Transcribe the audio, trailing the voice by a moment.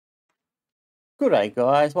Good day,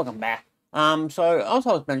 guys. Welcome back. So as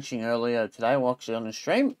I was mentioning earlier today, well, actually on the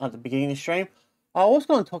stream at the beginning of the stream, I was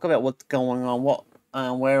going to talk about what's going on,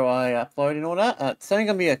 where I upload and all that. It's only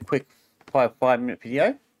going to be a quick 5-minute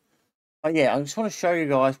video. But yeah, I just want to show you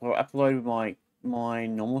guys where I uploaded my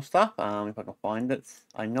normal stuff. If I can find it,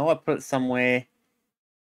 I know I put it somewhere.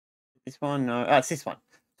 This one, no, it's this one.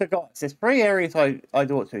 So guys, there's 3 areas I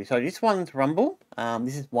do it to. So this one's Rumble.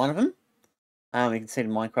 This is one of them. You can see the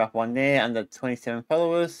Minecraft one there, under 27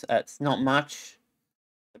 followers. It's not much.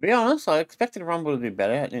 To be honest, I expected Rumble to do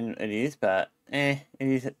better than it is, but it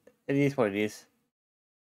is what it is.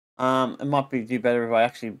 It might do better if I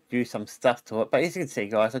actually do some stuff to it. But as you can see,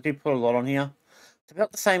 guys, I do put a lot on here. It's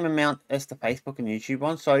about the same amount as the Facebook and YouTube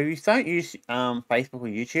one. So if you don't use Facebook or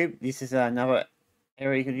YouTube, this is another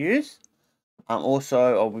area you could use.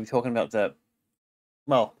 Also, I'll be talking about the,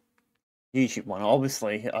 well, YouTube one.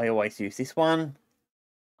 Obviously, I always use this one.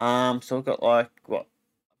 So we've got like a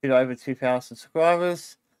bit over 2,000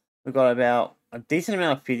 subscribers. We've got about a decent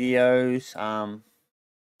amount of videos. Some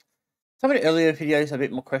of the earlier videos are a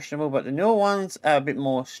bit more questionable, but the newer ones are a bit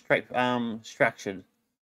more structured.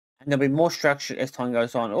 And they'll be more structured as time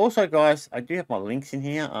goes on. Also, guys, I do have my links in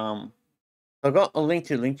here. I've got a link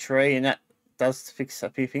to Linktree, and that does fix a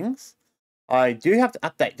few things. I do have to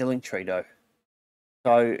update the Linktree though.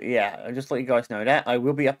 So yeah, I'll just let you guys know that. I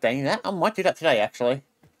will be updating that. I might do that today actually.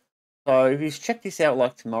 So if you check this out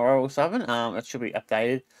like tomorrow or something, it should be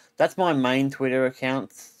updated. That's my main Twitter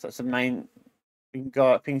account. So that's the main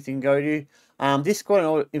things you can go to. Discord and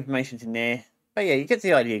all the information's in there. But yeah, you get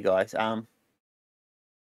the idea, guys. So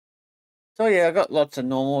yeah, I got lots of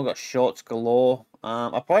normal. I got shorts galore.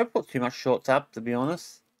 I probably put too much shorts up, to be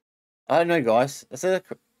honest. I don't know, guys. I'm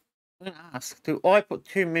gonna ask, do I put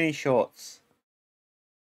too many shorts?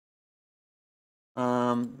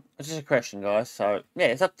 It's just a question, guys. So yeah,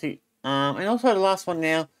 it's up to you. And also the last one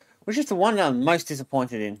now, which is the one that I'm most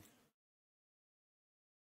disappointed in.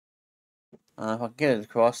 If I can get it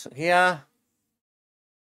across here.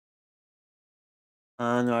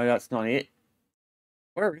 No, that's not it.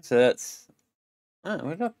 Where is it?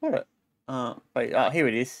 Where did I put it? Wait, here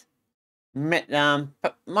it is.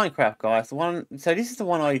 Minecraft, guys. The one. So this is the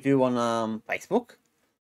one I do on Facebook.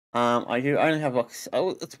 I only have like,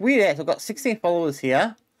 it's weird. I've got 16 followers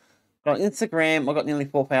here. On Instagram, I got nearly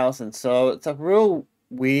 4,000. So it's a real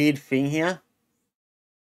weird thing here.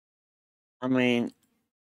 I mean,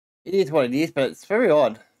 it is what it is, but it's very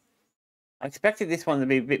odd. I expected this one to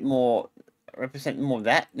be a bit more, represent more of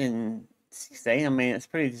that than 16. I mean, it's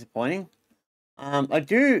pretty disappointing. I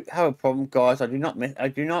do have a problem, guys. I do not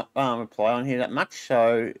reply on here that much,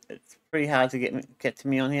 so it's pretty hard to get to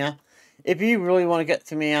me on here. If you really want to get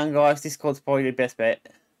to me, guys, Discord's probably the best bet.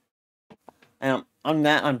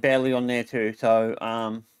 I'm barely on there too, so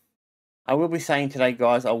I will be saying today,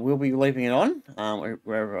 guys, I will be leaving it on.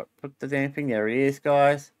 Wherever I put the damn thing, there it is,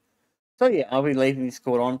 guys. So yeah, I'll be leaving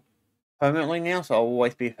Discord on permanently now, so I'll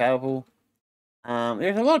always be available.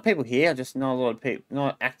 There's a lot of people here, just not a lot of people,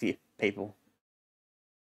 not active people.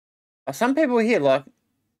 Some people here, like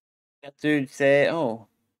that dude said, oh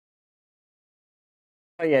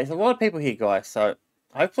yeah, there's a lot of people here, guys. So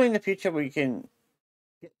hopefully in the future we can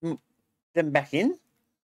get them back in,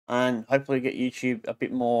 and hopefully get YouTube a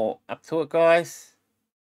bit more up to it, guys.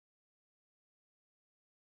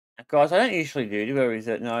 Guys, I don't usually do. Where is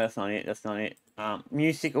it? No, that's not it. That's not it.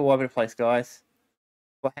 Music all over the place, guys.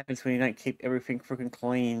 What happens when you don't keep everything freaking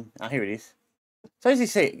clean? Here it is. So as you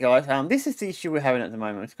see, guys, this is the issue we're having at the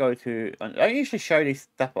moment. Let's go to. I don't usually show this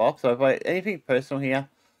stuff off, so if I anything personal here,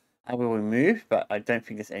 I will remove. But I don't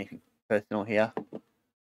think there's anything personal here,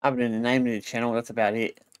 other than the name of the channel. That's about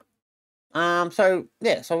it. So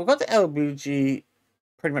yeah, so we've got the LBG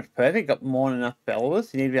pretty much perfect. Got more than enough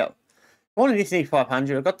followers. You need about one of these need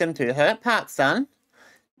 500. I've got them too. So that part's done.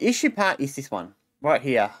 The issue part is this one right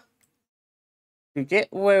here. To get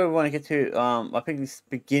where we want to get to, I think it's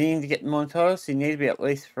beginning to get monetized. You need to be at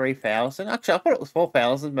least 3,000. Actually, I thought it was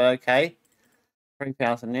 4,000, but okay,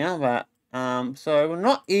 3,000 now. But so we're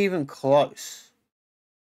not even close.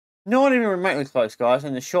 Not even remotely close, guys.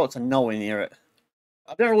 And the shorts are nowhere near it.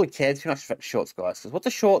 I don't really care too much about the shorts, guys, because what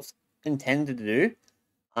the shorts intended to do,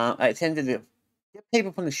 I intended to get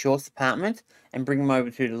people from the shorts department and bring them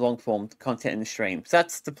over to the long form content in the stream. So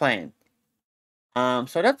that's the plan.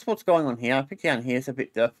 So that's what's going on here. I think down here is a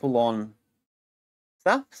bit full on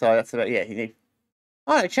stuff. So that's about, yeah, you need.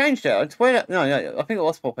 Oh, I changed it. It's way up. No, I think it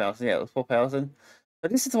was 4,000. Yeah, it was 4,000.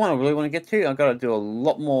 But this is the one I really want to get to. I've got to do a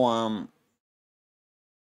lot more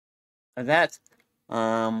of that.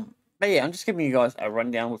 But yeah, I'm just giving you guys a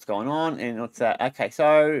rundown of what's going on and what's that. Okay,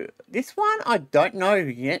 so this one I don't know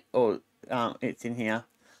yet, or it's in here.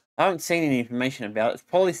 I haven't seen any information about it. It's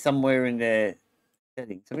probably somewhere in the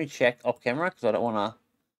settings. Let me check off camera because I don't want to,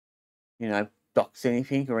 you know, dox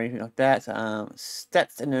anything or anything like that.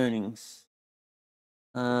 Stats and earnings.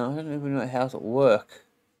 I don't even know how it work.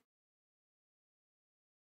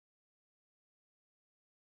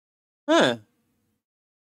 Huh.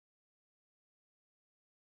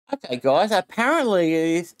 Okay, guys.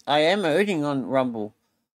 Apparently, I am earning on Rumble.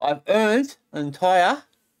 I've earned an entire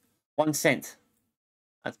 1 cent.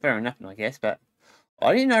 That's fair enough, I guess, but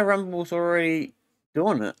I didn't know Rumble was already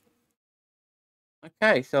doing it.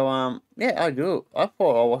 Okay, so yeah, I do. I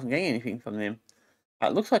thought I wasn't getting anything from them.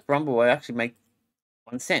 It looks like Rumble will actually make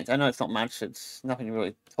 1 cent. I know it's not much. It's nothing to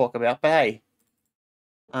really talk about, but hey,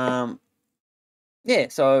 yeah.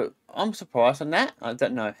 So I'm surprised on that. I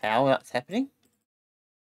don't know how that's happening.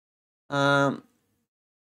 Now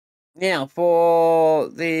for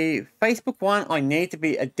the Facebook one, I need to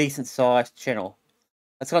be a decent sized channel.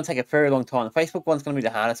 That's going to take a very long time. The Facebook one's going to be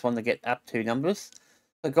the hardest one to get up to numbers.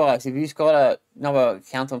 So guys, if you've got another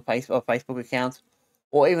account on Facebook, or Facebook account,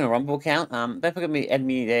 or even a Rumble account, don't forget to add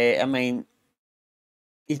me there. I mean,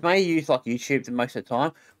 you may use like YouTube most of the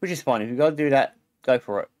time, which is fine. If you've got to do that, go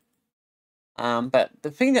for it. But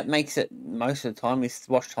the thing that makes it most of the time is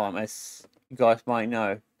watch time, as you guys might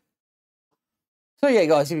know. So yeah,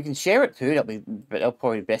 guys, if you can share it too, that'll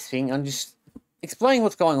probably be the best thing. I'm just explaining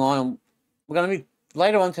what's going on. We're going to be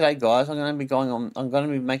later on today, guys. I'm going to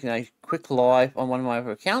be making a quick live on one of my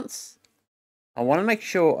other accounts. I want to make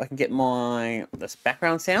sure I can get this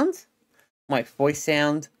background sound, my voice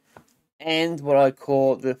sound, and what I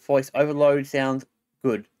call the voice overload sound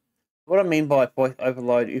good. What I mean by voice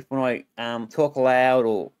overload is when I talk loud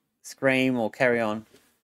or scream or carry on.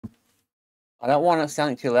 I don't want it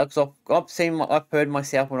sounding too loud because I've heard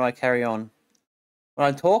myself when I carry on. When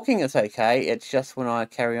I'm talking, it's okay. It's just when I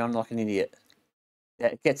carry on like an idiot.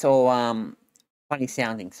 It gets all funny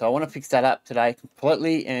sounding. So I want to fix that up today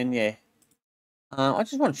completely. And yeah, I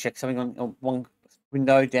just want to check something on one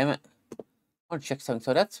window. Damn it! I want to check something.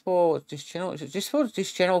 So that's for this channel. Is it just for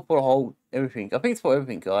this channel for the whole everything? I think it's for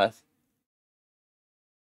everything, guys.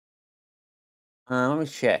 Let me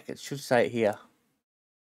check. It should say it here.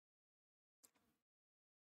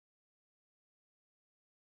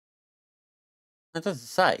 It doesn't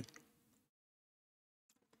say.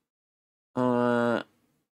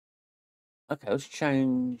 Okay, let's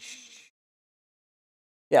change.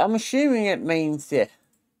 Yeah, I'm assuming it means yeah.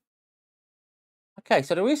 Okay,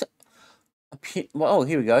 so there is well, oh,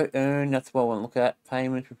 here we go. That's what I want to look at.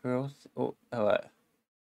 Payment referrals. Oh, all right.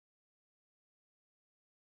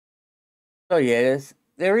 So yeah,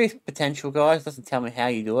 there is potential, guys. Doesn't tell me how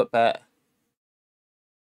you do it, but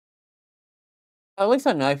at least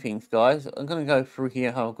I know things, guys. I'm gonna go through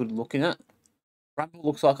here, have a good look in it. Rumble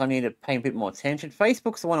looks like I need to pay a bit more attention.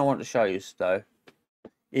 Facebook's the one I want to show you, though.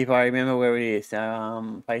 If I remember where it is.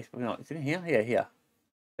 Facebook, no, is it in here? Yeah, here.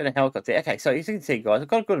 Don't know how it got there. Okay, so as you can see, guys, I've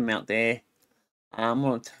got a good amount there.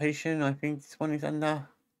 Monetization, I think this one is under.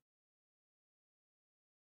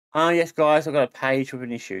 Yes, guys, I've got a page with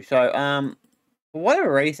an issue. So, for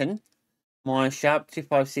whatever reason, my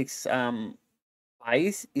Sharp256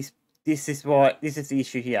 plays is this is the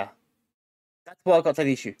issue here. That's why I got that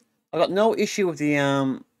issue. I got no issue with the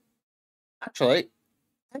actually,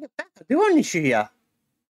 take it back. I do have an issue here.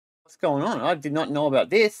 What's going on? I did not know about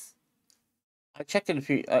this. I checked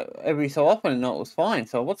it every so often and it was fine.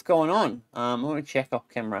 So what's going on? Let me check off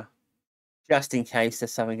camera, just in case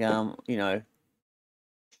there's something you know,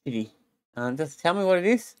 shitty. Just tell me what it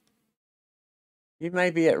is. You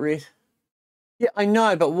may be at risk. Yeah, I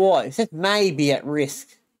know, but what? It says may be at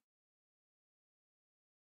risk.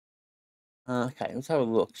 Okay, let's have a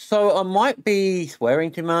look. So I might be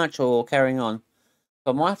swearing too much or carrying on.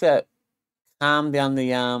 So I might have to calm down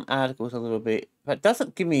the articles a little bit. But it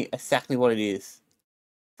doesn't give me exactly what it is.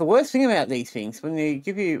 The worst thing about these things, when they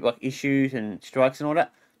give you like issues and strikes and all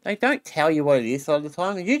that, they don't tell you what it is all the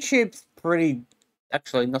time. YouTube's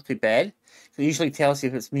actually not too bad. It usually tells you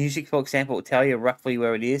if it's music, for example, it will tell you roughly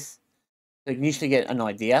where it is. So you can usually get an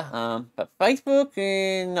idea. But Facebook,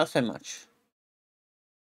 not so much.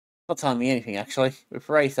 Not telling me anything actually. We've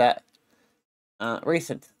raised that.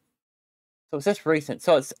 Recent. So it says recent.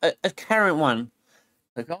 So it's a current one.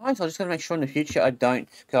 So guys, I just gotta make sure in the future I don't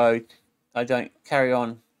carry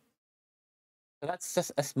on. So that's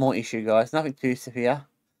just a small issue, guys. Nothing too severe.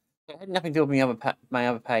 It had nothing to do with my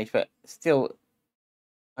other page, but still,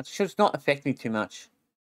 it should not affect me too much.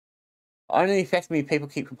 It only affects me if people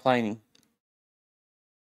keep complaining.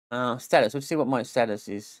 Status. Let's see what my status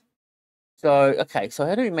is. So, okay. So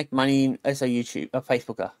how do we make money as a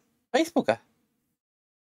Facebooker? Facebooker.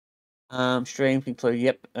 Streams include,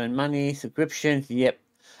 yep, earn money, subscriptions, yep,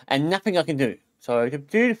 and nothing I can do. So to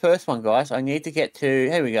do the first one, guys, I need to get to,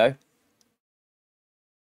 here we go.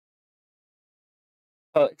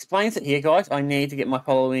 So it explains it here, guys. I need to get my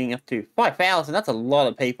following up to 5,000. That's a lot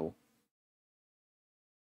of people.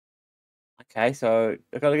 Okay, so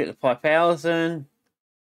I've got to get to 5,000.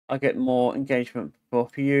 I get more engagement for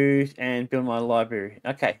views and build my library.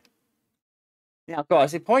 Okay. Now,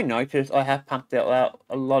 guys, you probably noticed I have pumped out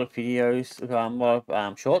a lot of videos, a lot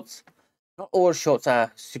of shorts. Not all the shorts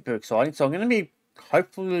are super exciting, so I'm going to be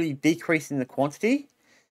hopefully decreasing the quantity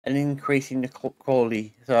and increasing the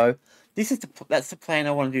quality. So that's the plan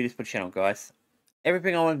I want to do this for the channel, guys.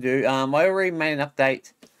 Everything I want to do. I already made an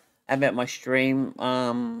update about my stream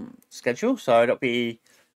schedule, so it'll be,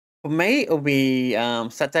 for me, it'll be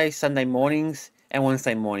Saturday, Sunday mornings, and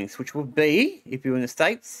Wednesday mornings, which will be, if you're in the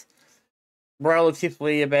States,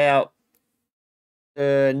 relatively about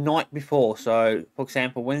the night before. So, for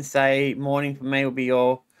example, Wednesday morning for me will be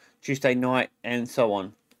your Tuesday night, and so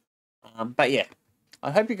on. But yeah,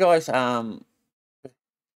 I hope you guys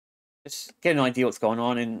just get an idea what's going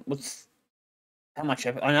on and how much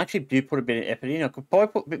effort. I actually do put a bit of effort in. I could probably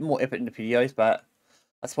put a bit more effort into videos, but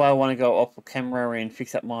that's why I want to go off the camera and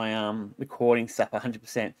fix up my recording stuff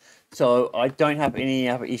 100%. So I don't have any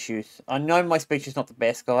other issues. I know my speech is not the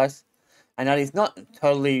best, guys. And that is not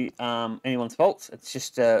totally anyone's fault. It's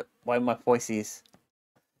just the way my voice is.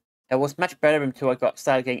 It was much better until I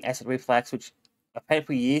started getting acid reflux, which I've had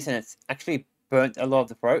for years, and it's actually burnt a lot of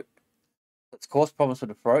the throat. It's caused problems with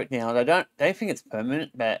the throat. Now, I don't think it's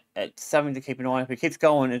permanent, but it's something to keep an eye on. If it keeps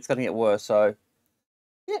going, it's going to get worse. So,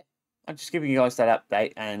 yeah, I'm just giving you guys that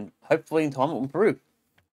update, and hopefully in time it will improve.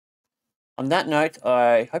 On that note,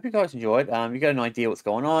 I hope you guys enjoyed. You got an idea what's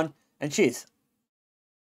going on, and cheers.